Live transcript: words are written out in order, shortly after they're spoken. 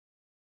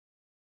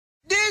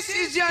This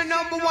is your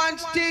number one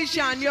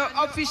station, your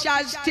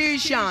official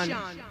station.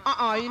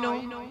 You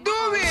know. Do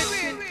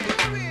it.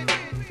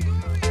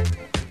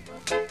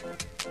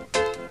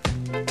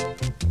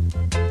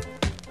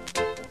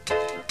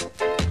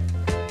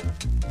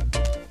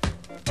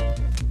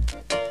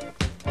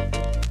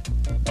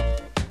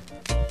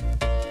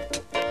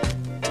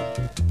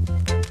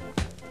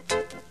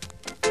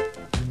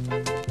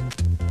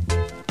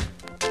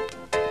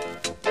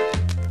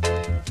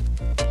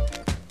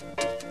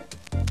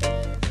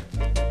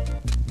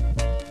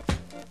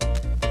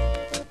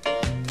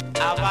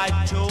 Have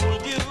I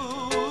told you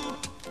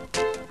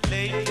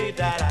lately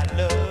that I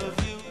love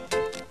you?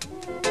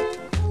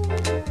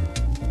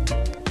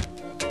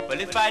 Well,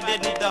 if I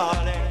didn't,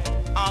 darling,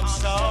 I'm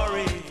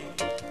sorry.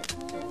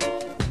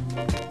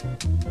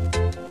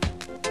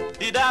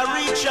 Did I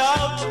reach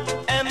out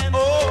and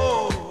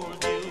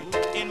hold you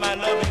in my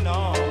loving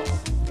arms?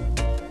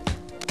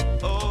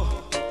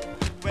 Oh,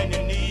 when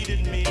you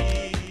needed me.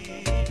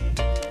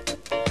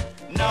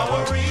 Now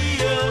I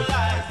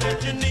realize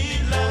that you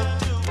need love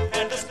too.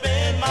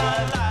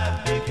 My life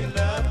making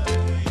love to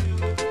you.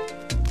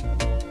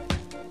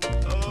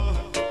 Oh,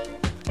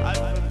 I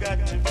forgot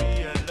to be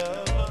a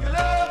lover.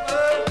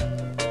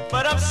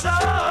 But I'm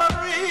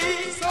sorry,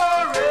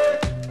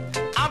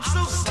 I'm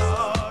so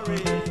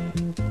sorry.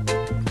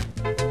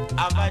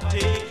 Have I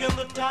taken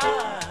the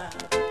time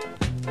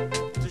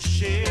to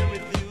share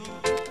with you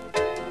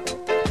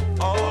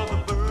all the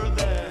burden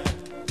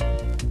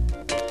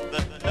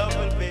that love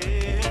will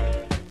bear?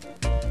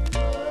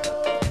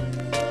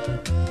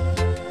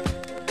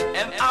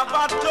 And have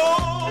I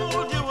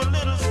told you a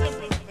little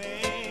simple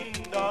thing,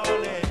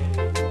 darling?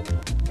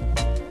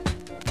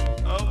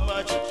 How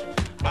much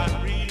I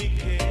really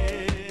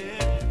care.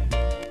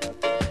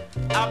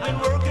 I've been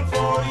working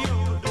for you,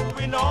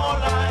 doing all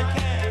I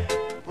can.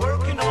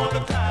 Working all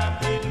the time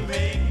didn't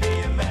make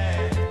me a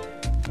man.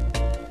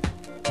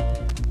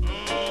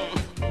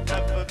 I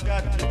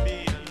forgot to be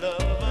a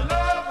lover.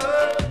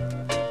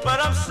 But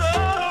I'm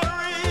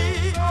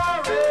sorry,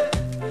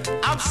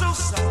 I'm so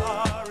sorry.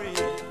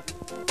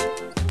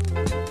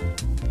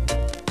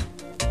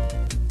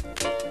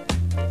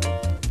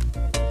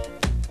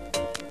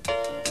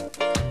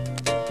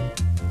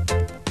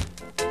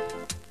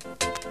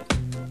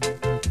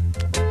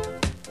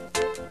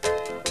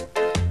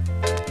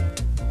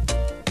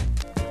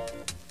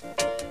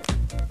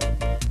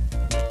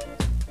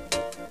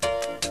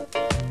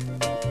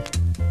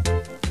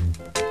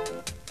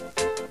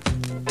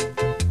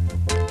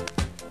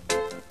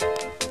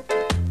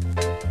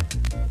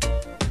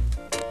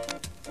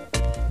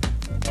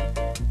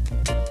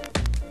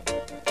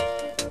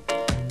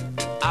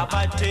 Have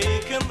I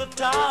taken the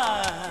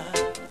time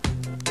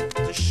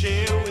to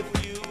share with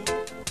you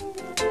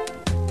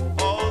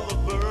all the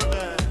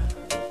burden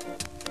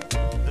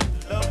that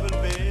love will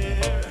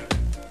bear?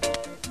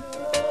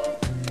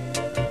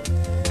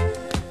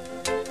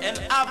 And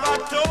have I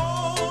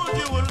told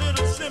you a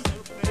little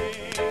simple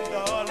thing,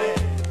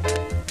 darling?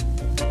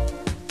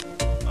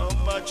 How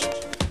much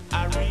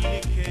I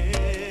really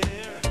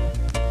care.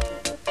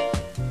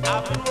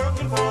 I've been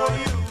working for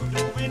you,